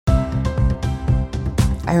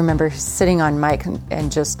I remember sitting on Mike and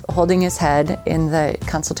just holding his head in the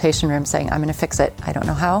consultation room saying, I'm going to fix it. I don't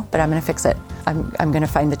know how, but I'm going to fix it. I'm going to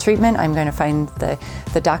find the treatment. I'm going to find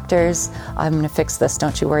the doctors. I'm going to fix this.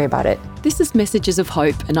 Don't you worry about it. This is Messages of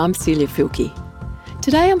Hope, and I'm Celia Filkey.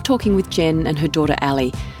 Today I'm talking with Jen and her daughter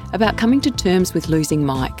Ali about coming to terms with losing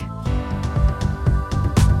Mike.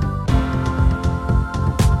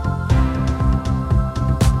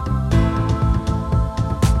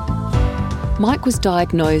 Mike was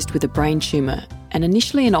diagnosed with a brain tumour, and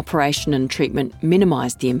initially an operation and treatment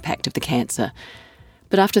minimised the impact of the cancer.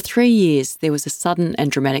 But after 3 years, there was a sudden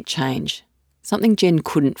and dramatic change, something Jen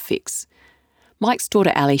couldn't fix. Mike's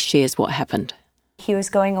daughter Ali shares what happened. He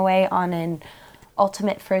was going away on an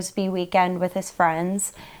ultimate Frisbee weekend with his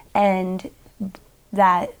friends, and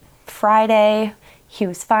that Friday, he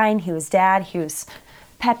was fine, he was dad, he was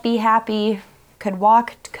peppy, happy, could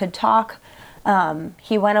walk, could talk.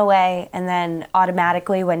 He went away, and then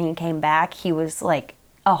automatically when he came back, he was like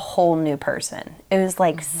a whole new person. It was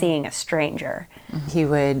like seeing a stranger. He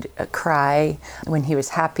would cry when he was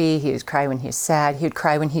happy. He would cry when he was sad. He would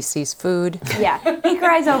cry when he sees food. Yeah, he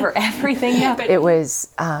cries over everything. It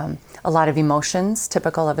was a lot of emotions,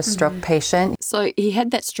 typical of a stroke patient. So he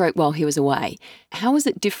had that stroke while he was away. How is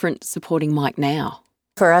it different supporting Mike now?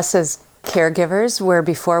 For us as caregivers, where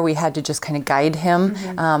before we had to just kind of guide him,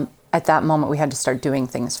 at that moment we had to start doing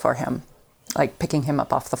things for him, like picking him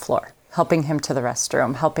up off the floor, helping him to the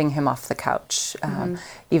restroom, helping him off the couch,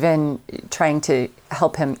 even trying to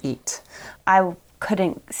help him eat. I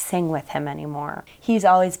couldn't sing with him anymore. He's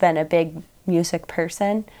always been a big music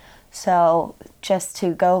person, so just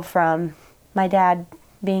to go from my dad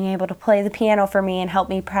being able to play the piano for me and help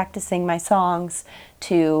me practicing my songs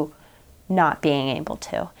to not being able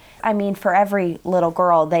to. I mean, for every little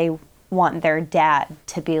girl, they want their dad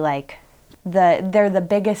to be like, they're the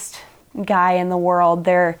biggest guy in the world,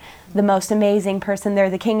 they're the most amazing person, they're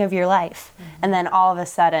the king of your life. And then all of a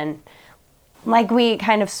sudden, like, we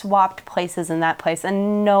kind of swapped places in that place,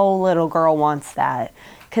 and no little girl wants that,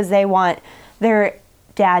 because they want their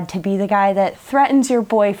dad to be the guy that threatens your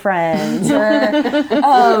boyfriends,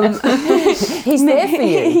 or He's there for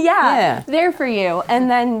you. yeah, there for you.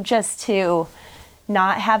 And then just to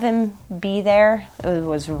not have him be there, it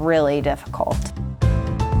was really difficult.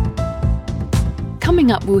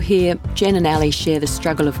 Coming up, we'll hear Jen and Ali share the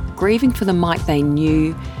struggle of grieving for the Mike they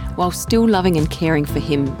knew while still loving and caring for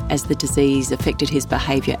him as the disease affected his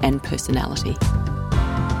behaviour and personality.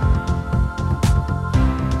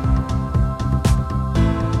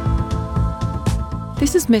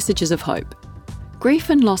 This is Messages of Hope. Grief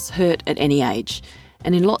and loss hurt at any age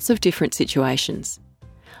and in lots of different situations.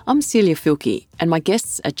 I'm Celia Filkey, and my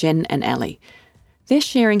guests are Jen and Ali. They're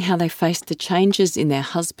sharing how they faced the changes in their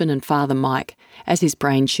husband and father Mike as his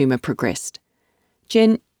brain tumour progressed.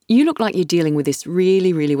 Jen, you look like you're dealing with this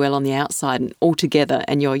really, really well on the outside and all together,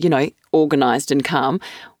 and you're, organised and calm.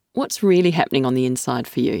 What's really happening on the inside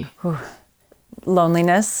for you?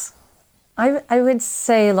 Loneliness. I would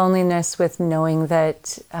say loneliness with knowing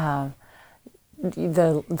that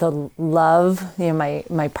the love,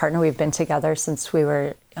 my partner, we've been together since we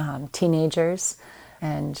were teenagers,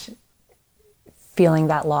 and feeling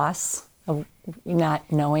that loss of not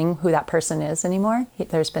knowing who that person is anymore.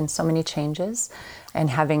 There's been so many changes, and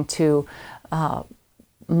having to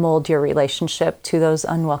mold your relationship to those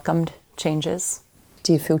unwelcomed changes.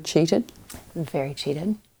 Do you feel cheated? Very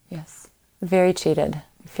cheated, yes. Very cheated.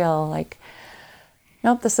 I feel like,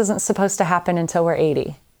 nope, this isn't supposed to happen until we're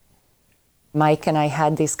 80. Mike and I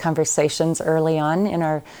had these conversations early on in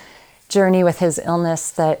our journey with his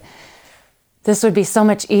illness that this would be so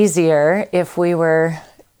much easier if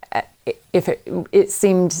it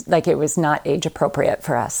seemed like it was not age appropriate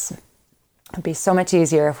for us. It'd be so much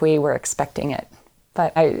easier if we were expecting it.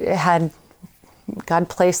 But I had God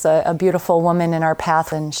place a beautiful woman in our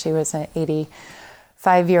path, and she was an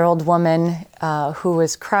 85-year-old woman who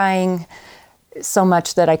was crying so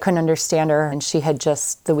much that I couldn't understand her, and she had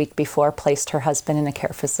just the week before placed her husband in a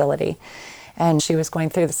care facility. And she was going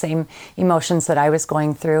through the same emotions that I was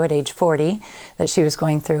going through at age 40, that she was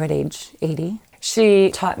going through at age 80.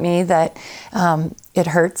 She taught me that it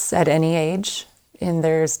hurts at any age, and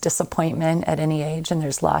there's disappointment at any age, and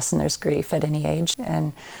there's loss and there's grief at any age.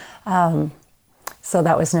 And so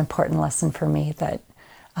that was an important lesson for me, that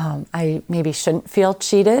I maybe shouldn't feel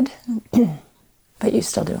cheated, but you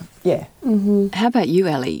still do. Yeah. Mm-hmm. How about you,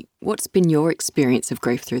 Ali? What's been your experience of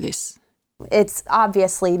grief through this? It's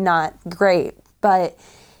obviously not great, but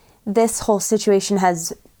this whole situation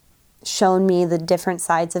has shown me the different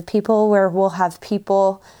sides of people, where we'll have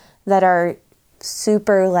people that are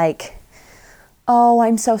super like, oh,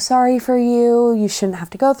 I'm so sorry for you. You shouldn't have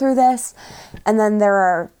to go through this. And then there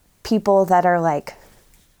are people that are like,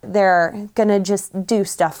 they're going to just do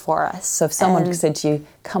stuff for us. So if someone said to you,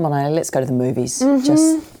 come on, Anna, let's go to the movies.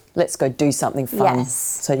 Just let's go do something fun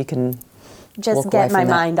so you can just get my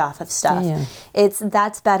mind off of stuff. Yeah.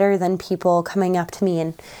 That's better than people coming up to me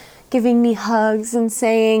and giving me hugs and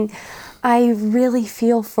saying, I really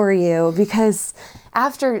feel for you, because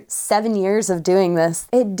after 7 years of doing this,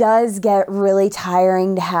 it does get really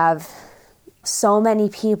tiring to have so many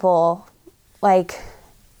people, like,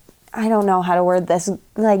 I don't know how to word this,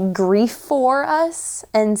 like grief for us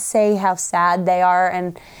and say how sad they are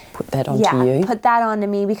and put that onto you. Put that onto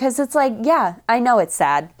me, because it's like, I know it's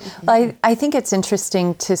sad. I think it's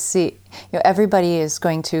interesting to see, everybody is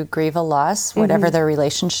going to grieve a loss, whatever their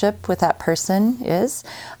relationship with that person is.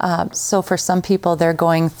 So for some people, they're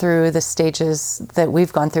going through the stages that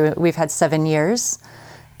we've gone through. We've had 7 years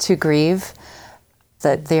to grieve,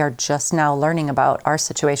 that they are just now learning about our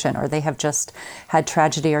situation, or they have just had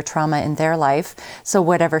tragedy or trauma in their life. So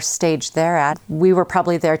whatever stage they're at, we were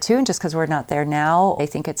probably there too, and just because we're not there now, I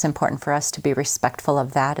think it's important for us to be respectful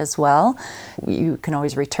of that as well. You can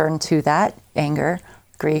always return to that anger,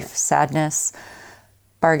 grief, sadness,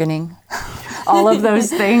 bargaining, all of those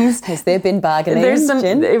things. Has there been bargaining, There's some,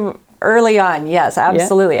 Jen? Early on, yes,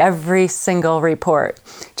 absolutely. Yeah. Every single report.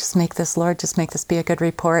 Just make this, Lord, just make this be a good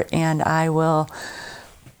report, and I will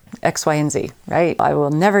X, Y, and Z, right? I will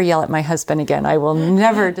never yell at my husband again. I will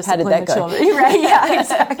never discipline the children. Right, yeah,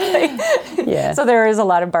 exactly. Yeah. So there is a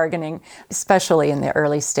lot of bargaining, especially in the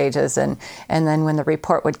early stages. And then when the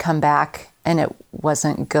report would come back and it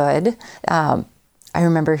wasn't good, I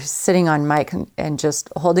remember sitting on Mike and just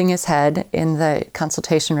holding his head in the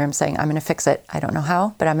consultation room saying, I'm going to fix it. I don't know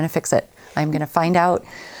how, but I'm going to fix it. I'm going to find out.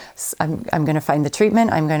 I'm going to find the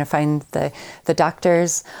treatment. I'm going to find the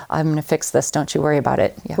doctors. I'm going to fix this. Don't you worry about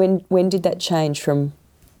it. Yeah. When did that change from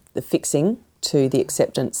the fixing to the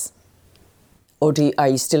acceptance? Or are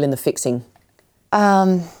you still in the fixing?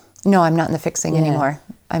 No, I'm not in the fixing anymore.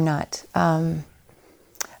 I'm not.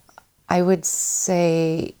 I would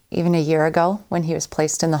say even a year ago when he was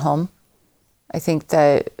placed in the home. I think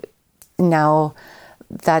that now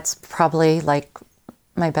that's probably, like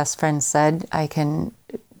my best friend said, I can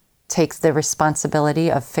take the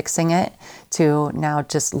responsibility of fixing it to now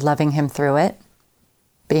just loving him through it,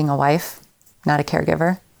 being a wife, not a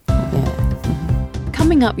caregiver. Yeah.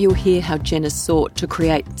 Coming up, you'll hear how Jen has sought to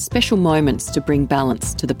create special moments to bring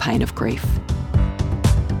balance to the pain of grief.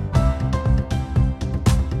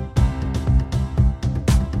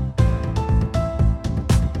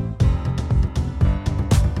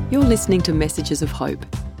 You're listening to Messages of Hope.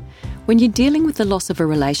 When you're dealing with the loss of a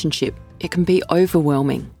relationship, it can be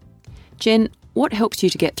overwhelming. Jen, what helps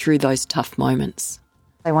you to get through those tough moments?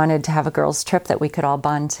 I wanted to have a girls' trip that we could all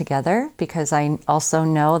bond together, because I also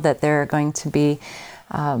know that there are going to be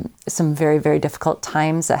some very, very difficult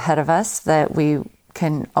times ahead of us that we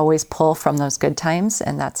can always pull from those good times,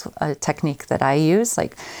 and that's a technique that I use.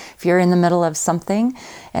 Like, if you're in the middle of something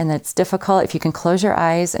and it's difficult, if you can close your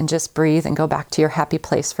eyes and just breathe and go back to your happy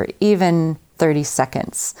place for even 30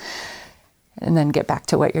 seconds, and then get back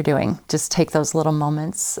to what you're doing. Just take those little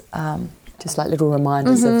moments. Just like little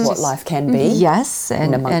reminders of what life can be. Yes,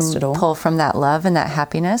 and it all. Pull from that love and that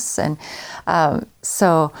happiness. And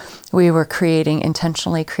so we were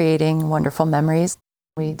intentionally creating wonderful memories.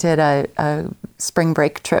 We did a spring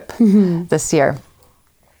break trip this year.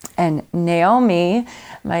 And Naomi,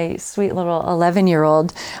 my sweet little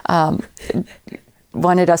 11-year-old,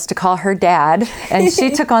 wanted us to call her Dad, and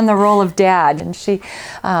she took on the role of Dad. And she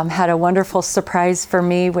had a wonderful surprise for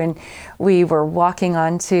me when we were walking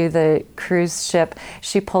onto the cruise ship.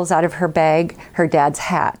 She pulls out of her bag her dad's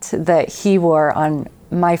hat that he wore on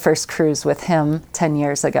my first cruise with him 10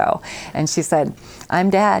 years ago. And she said,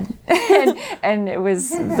 I'm Dad. and it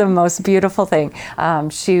was the most beautiful thing.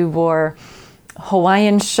 She wore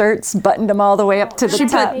Hawaiian shirts, buttoned them all the way up to the top. She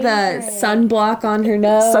put the sunblock on her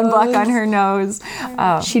nose. Sunblock on her nose.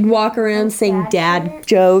 She'd walk around saying dad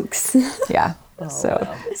jokes. Yeah.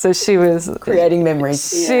 So she was creating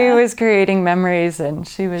memories. She was creating memories, and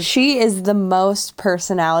She is the most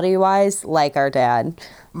personality-wise like our dad.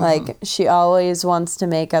 Like, she always wants to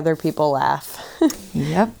make other people laugh.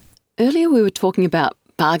 Yep. Earlier we were talking about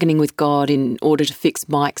bargaining with God in order to fix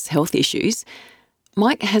Mike's health issues.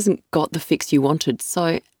 Mike hasn't got the fix you wanted,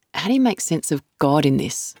 so how do you make sense of God in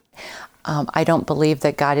this? I don't believe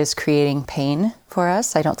that God is creating pain for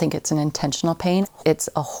us. I don't think it's an intentional pain. It's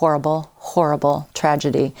a horrible, horrible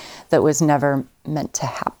tragedy that was never meant to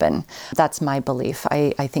happen. That's my belief.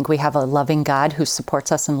 I think we have a loving God who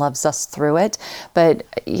supports us and loves us through it. But,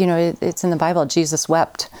 it's in the Bible, Jesus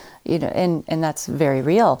wept, and that's very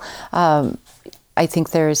real. I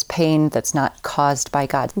think there is pain that's not caused by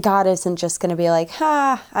God. God isn't just going to be like,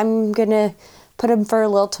 I'm going to put him for a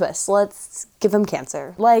little twist. Let's give him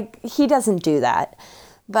cancer. He doesn't do that.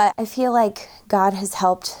 But I feel like God has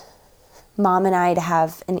helped Mom and I to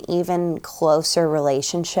have an even closer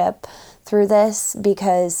relationship through this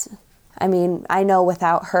because, I know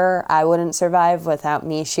without her, I wouldn't survive. Without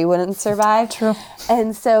me, she wouldn't survive. True.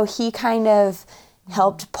 And so he kind of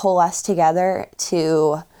helped pull us together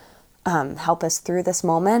to help us through this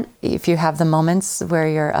moment. If you have the moments where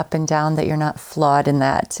you're up and down, that you're not flawed in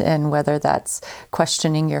that, and whether that's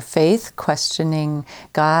questioning your faith, questioning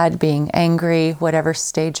God, being angry, whatever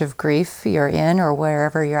stage of grief you're in or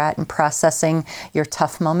wherever you're at in processing your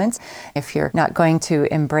tough moments, if you're not going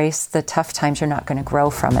to embrace the tough times, you're not going to grow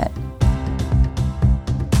from it.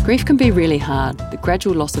 Grief can be really hard. The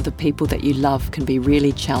gradual loss of the people that you love can be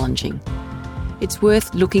really challenging. It's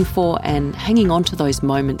worth looking for and hanging on to those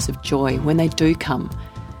moments of joy when they do come.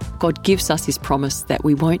 God gives us his promise that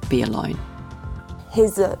we won't be alone.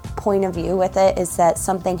 His point of view with it is that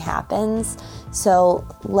something happens, so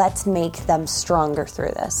let's make them stronger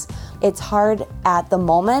through this. It's hard at the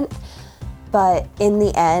moment, but in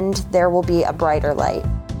the end, there will be a brighter light.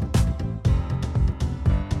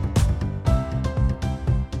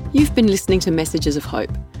 You've been listening to Messages of Hope.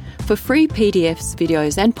 For free PDFs,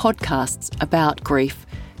 videos and podcasts about grief,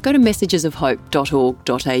 go to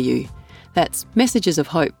messagesofhope.org.au. That's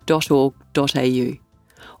messagesofhope.org.au.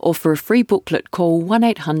 Or for a free booklet, call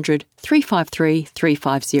 1800 353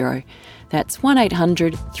 350. That's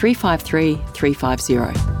 1800 353 350.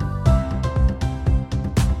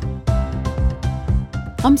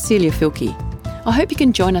 I'm Celia Filkey. I hope you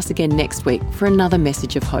can join us again next week for another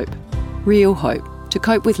Message of Hope. Real hope to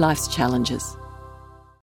cope with life's challenges.